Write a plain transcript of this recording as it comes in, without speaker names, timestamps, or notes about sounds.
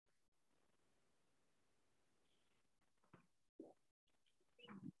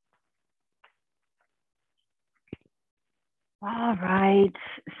All right.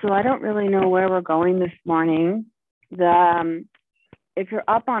 So I don't really know where we're going this morning. The If you're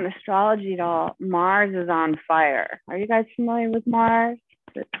up on astrology at all, Mars is on fire. Are you guys familiar with Mars?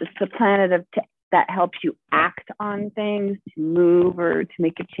 It's the planet that helps you act on things, to move or to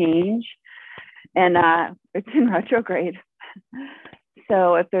make a change. And it's in retrograde.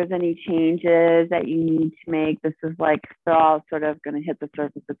 So if there's any changes that you need to make, this is like they're all sort of going to hit the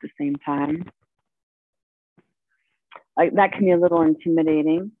surface at the same time. Like that can be a little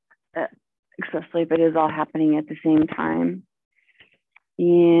intimidating, especially if it is all happening at the same time.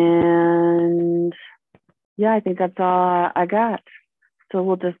 And yeah, I think that's all I got. So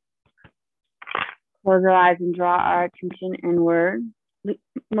we'll just close our eyes and draw our attention inward.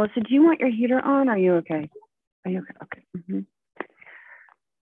 Melissa, do you want your heater on? Are you okay? Are you okay? Okay. Mm-hmm.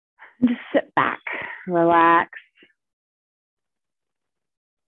 Just sit back, relax.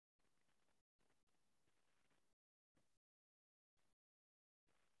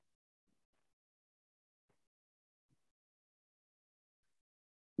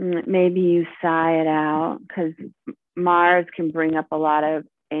 Maybe you sigh it out because Mars can bring up a lot of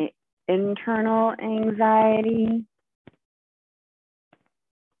internal anxiety.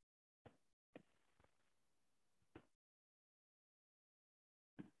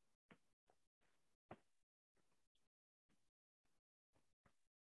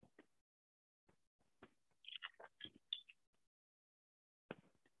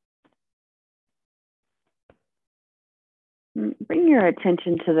 Bring your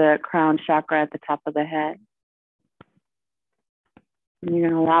attention to the crown chakra at the top of the head. And you're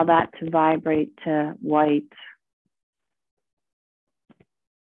going to allow that to vibrate to white.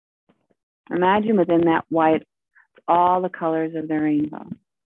 Imagine within that white all the colors of the rainbow.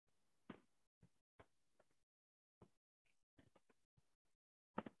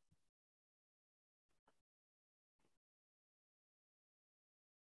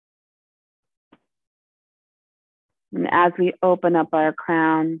 And as we open up our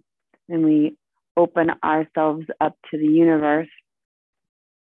crown and we open ourselves up to the universe,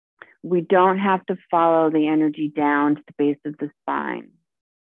 we don't have to follow the energy down to the base of the spine.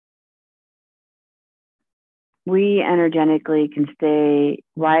 We energetically can stay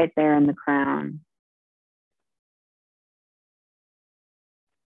right there in the crown.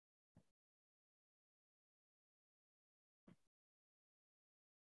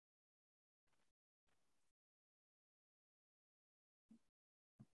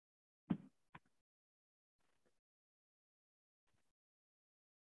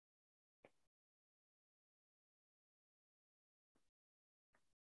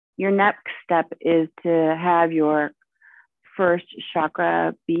 Your next step is to have your first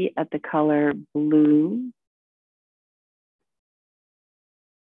chakra be at the color blue.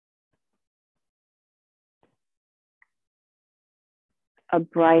 A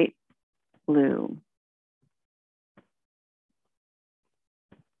bright blue.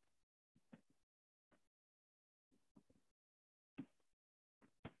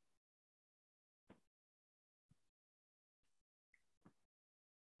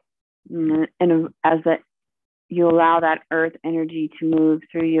 And as you allow that earth energy to move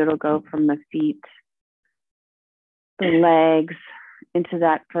through you, it'll go from the feet, the legs, into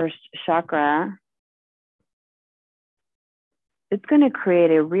that first chakra. It's going to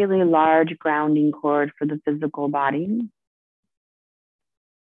create a really large grounding cord for the physical body,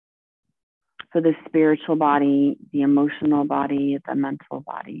 for the spiritual body, the emotional body, the mental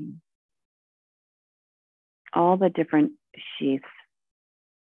body. All the different sheaths.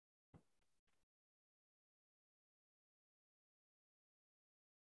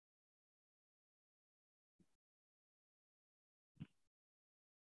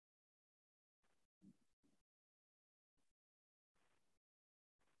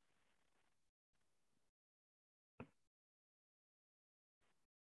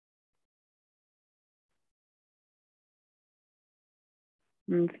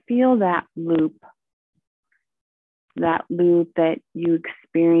 And feel that loop that you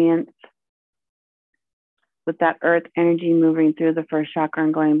experience with that earth energy moving through the first chakra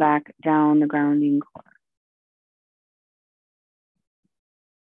and going back down the grounding cord.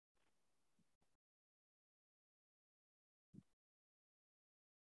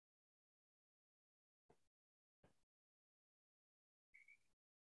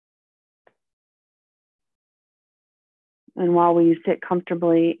 And while we sit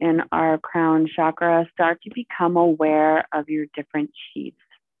comfortably in our crown chakra, start to become aware of your different sheaths.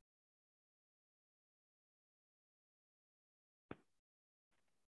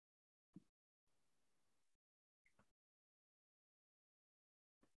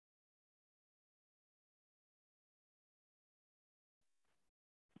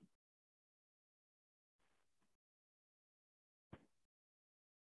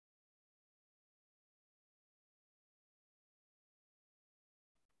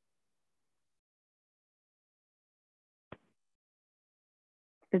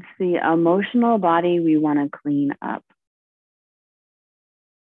 It's the emotional body we want to clean up.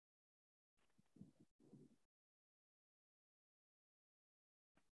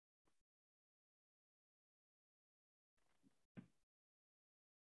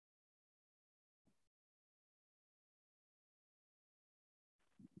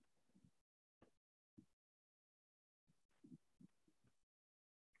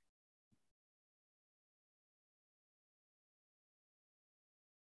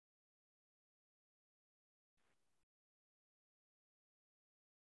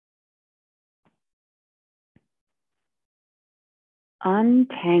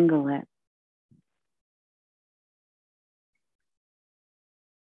 Untangle it.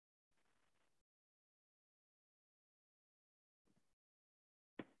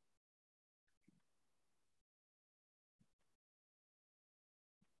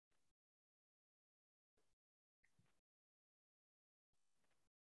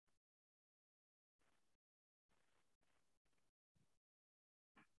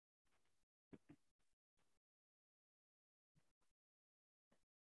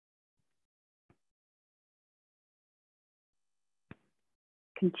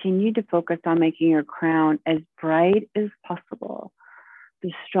 Continue to focus on making your crown as bright as possible.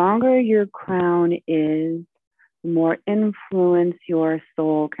 The stronger your crown is, the more influence your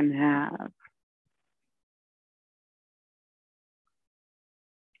soul can have.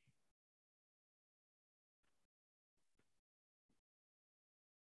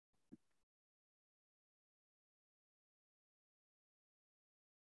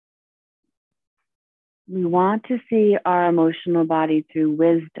 We want to see our emotional body through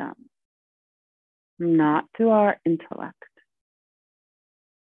wisdom, not through our intellect.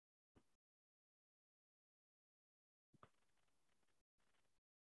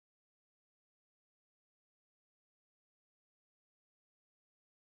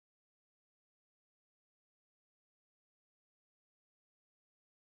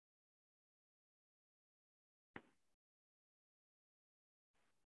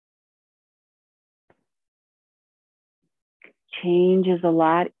 Change is a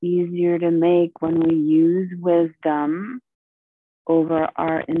lot easier to make when we use wisdom over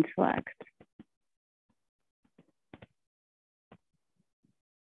our intellect.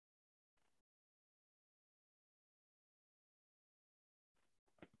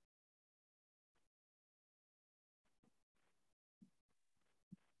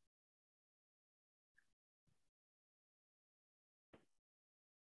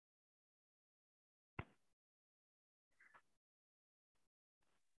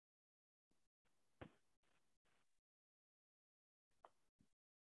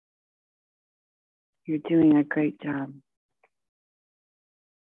 You're doing a great job.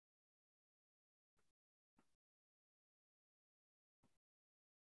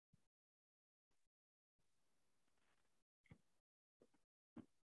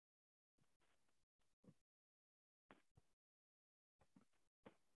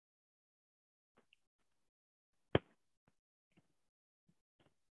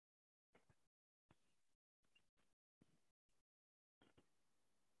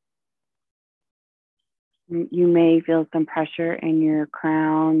 You may feel some pressure in your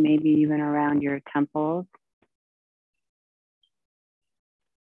crown, maybe even around your temples.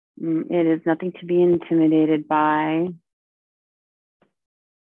 It is nothing to be intimidated by.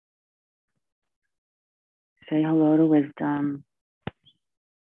 Say hello to wisdom.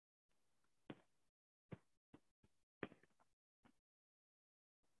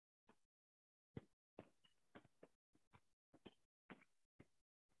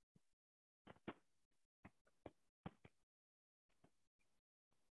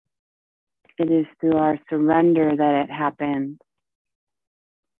 It is through our surrender that it happens.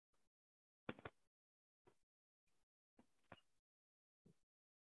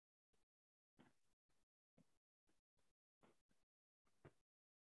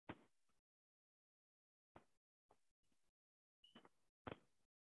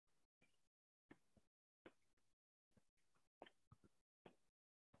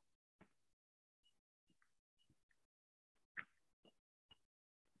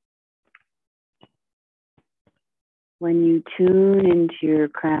 When you tune into your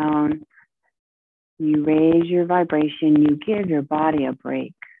crown, you raise your vibration, you give your body a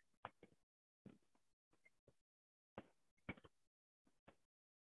break.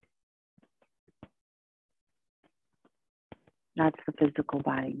 That's the physical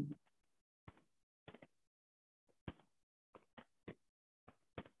body.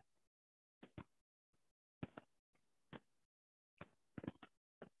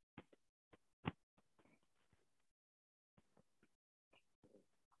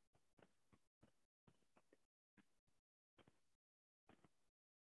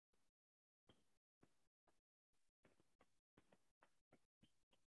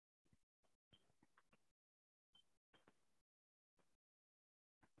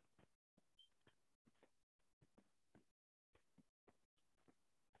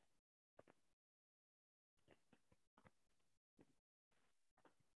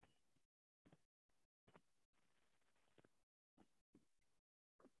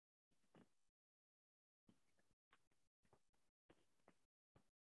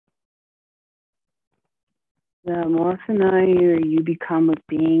 The more familiar you become with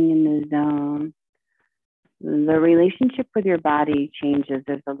being in the zone, the relationship with your body changes.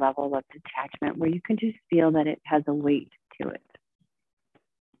 There's a level of detachment where you can just feel that it has a weight to it.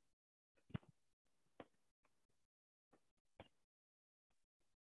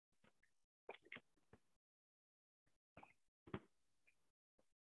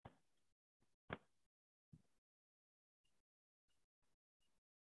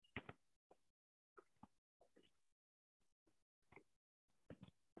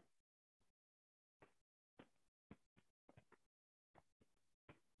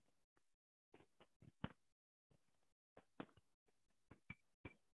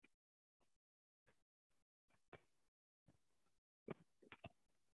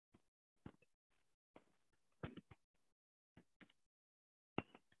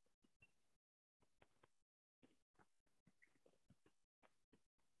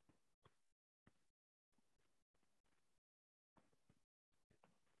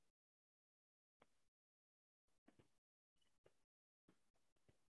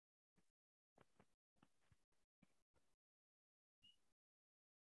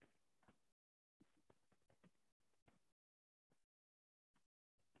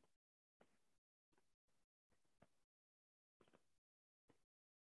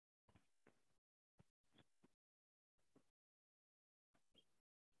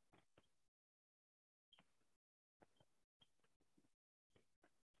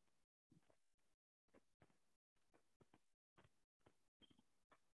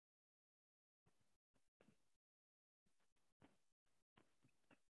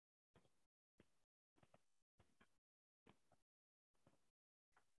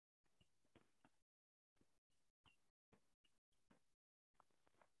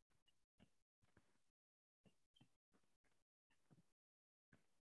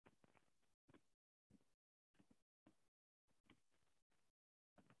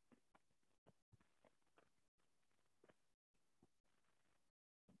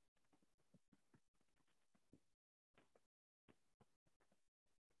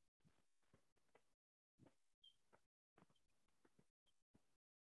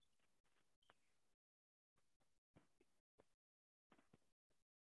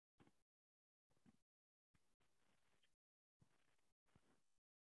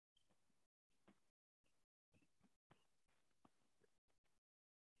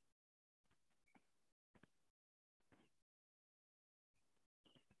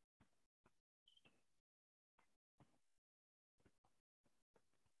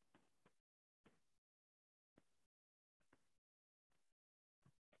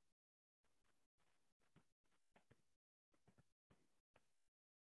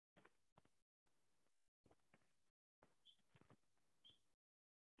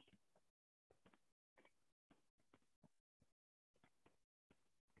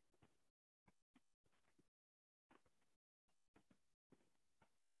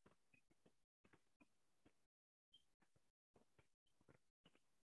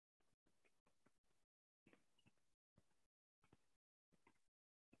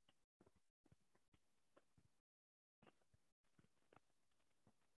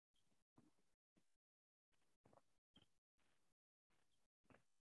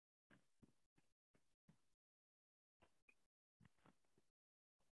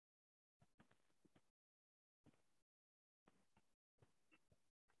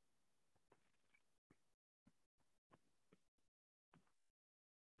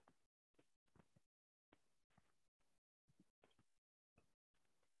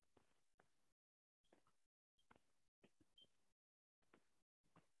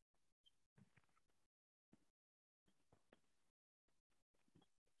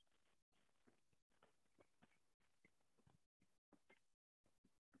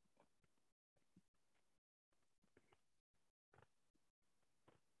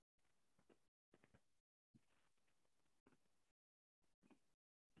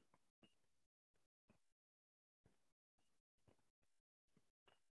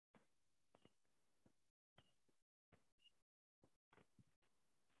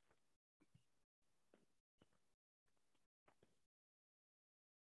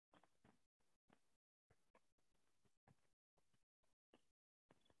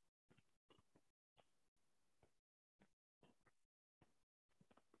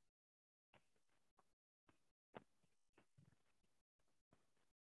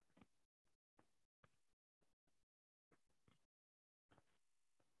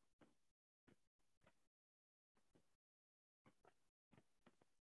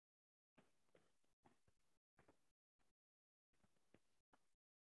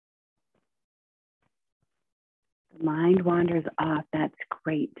 Mind wanders off. That's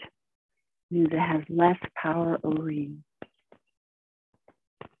great. Means it has less power over you.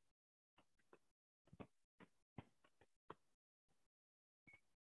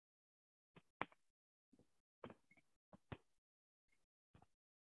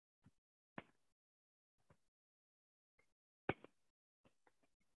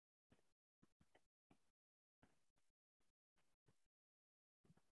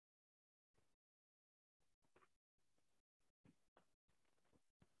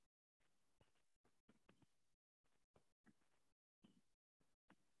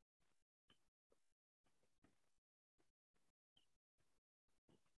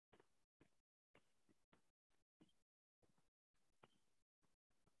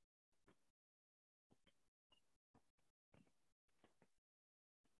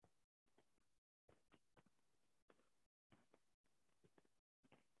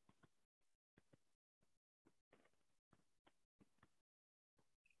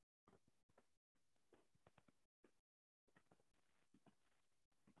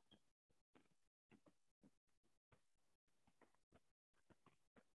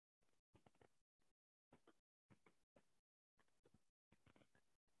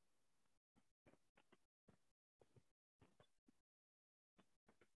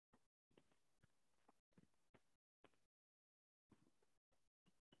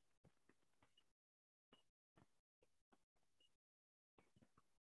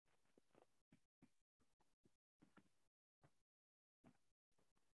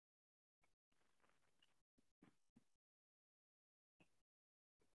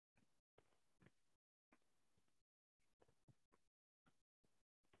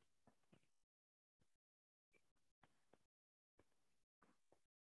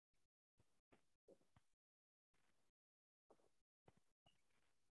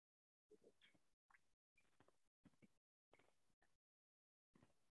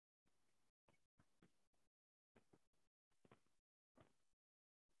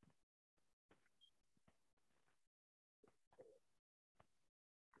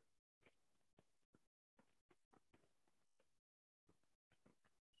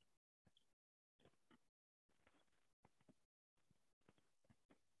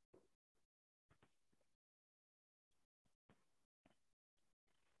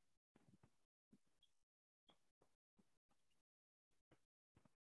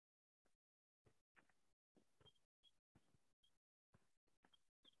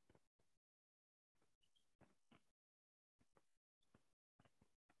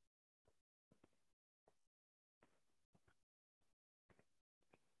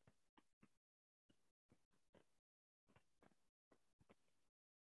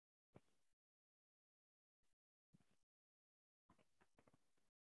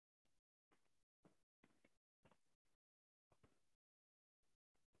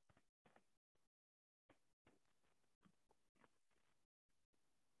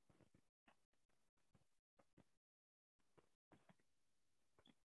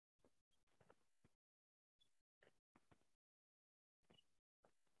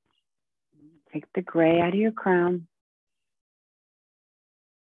 Take the gray out of your crown.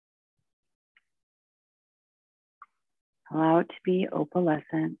 Allow it to be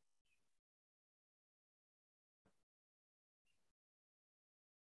opalescent.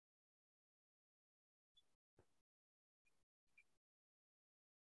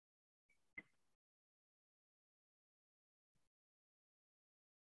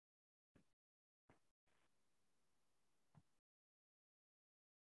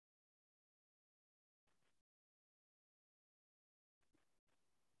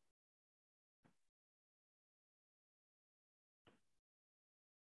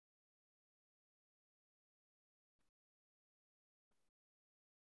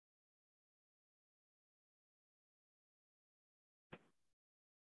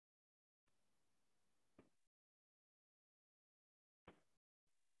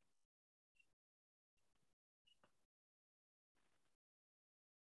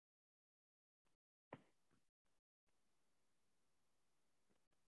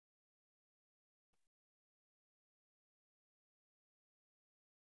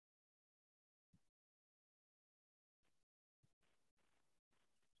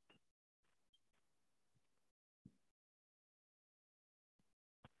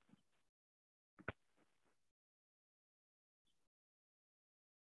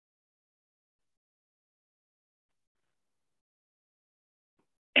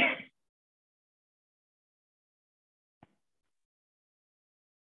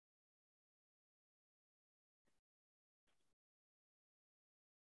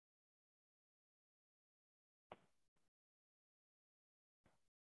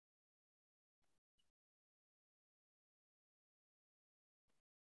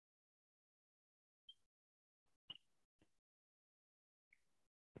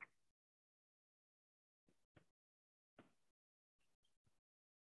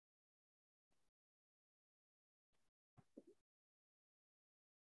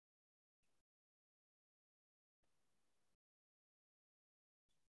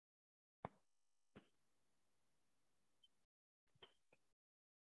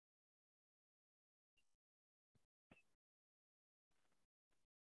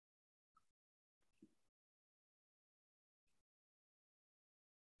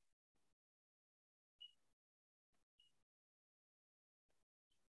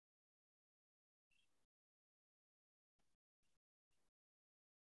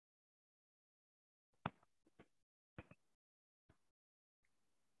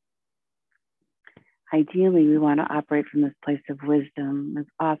 Ideally, we want to operate from this place of wisdom as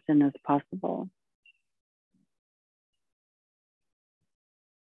often as possible.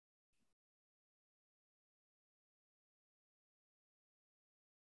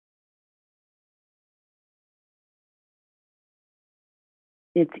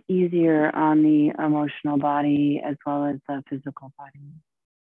 It's easier on the emotional body as well as the physical body.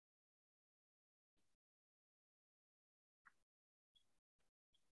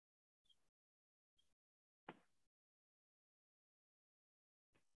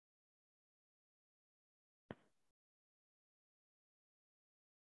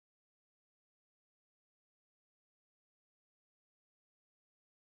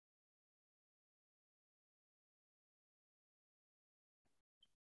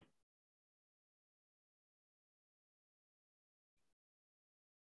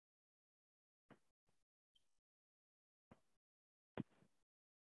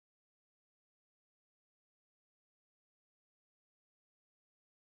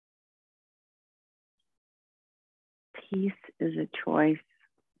 Peace is a choice.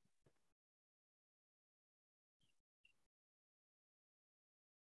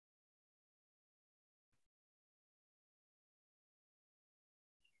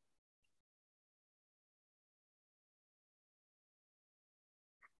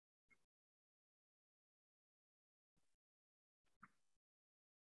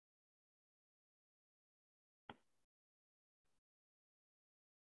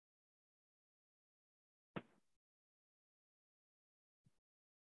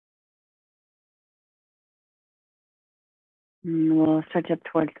 And we'll stretch up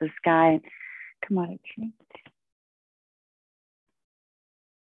towards the sky. Come on, tree.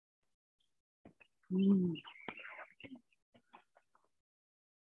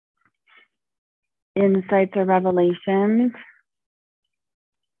 Insights or revelations.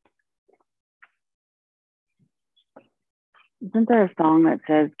 Isn't there a song that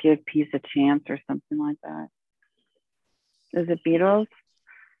says "Give peace a chance" or something like that? Is it Beatles?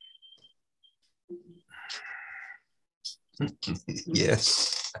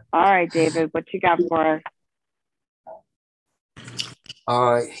 Yes. All right, David, what you got for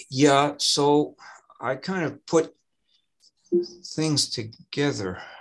us? Yeah, so I kind of put things together.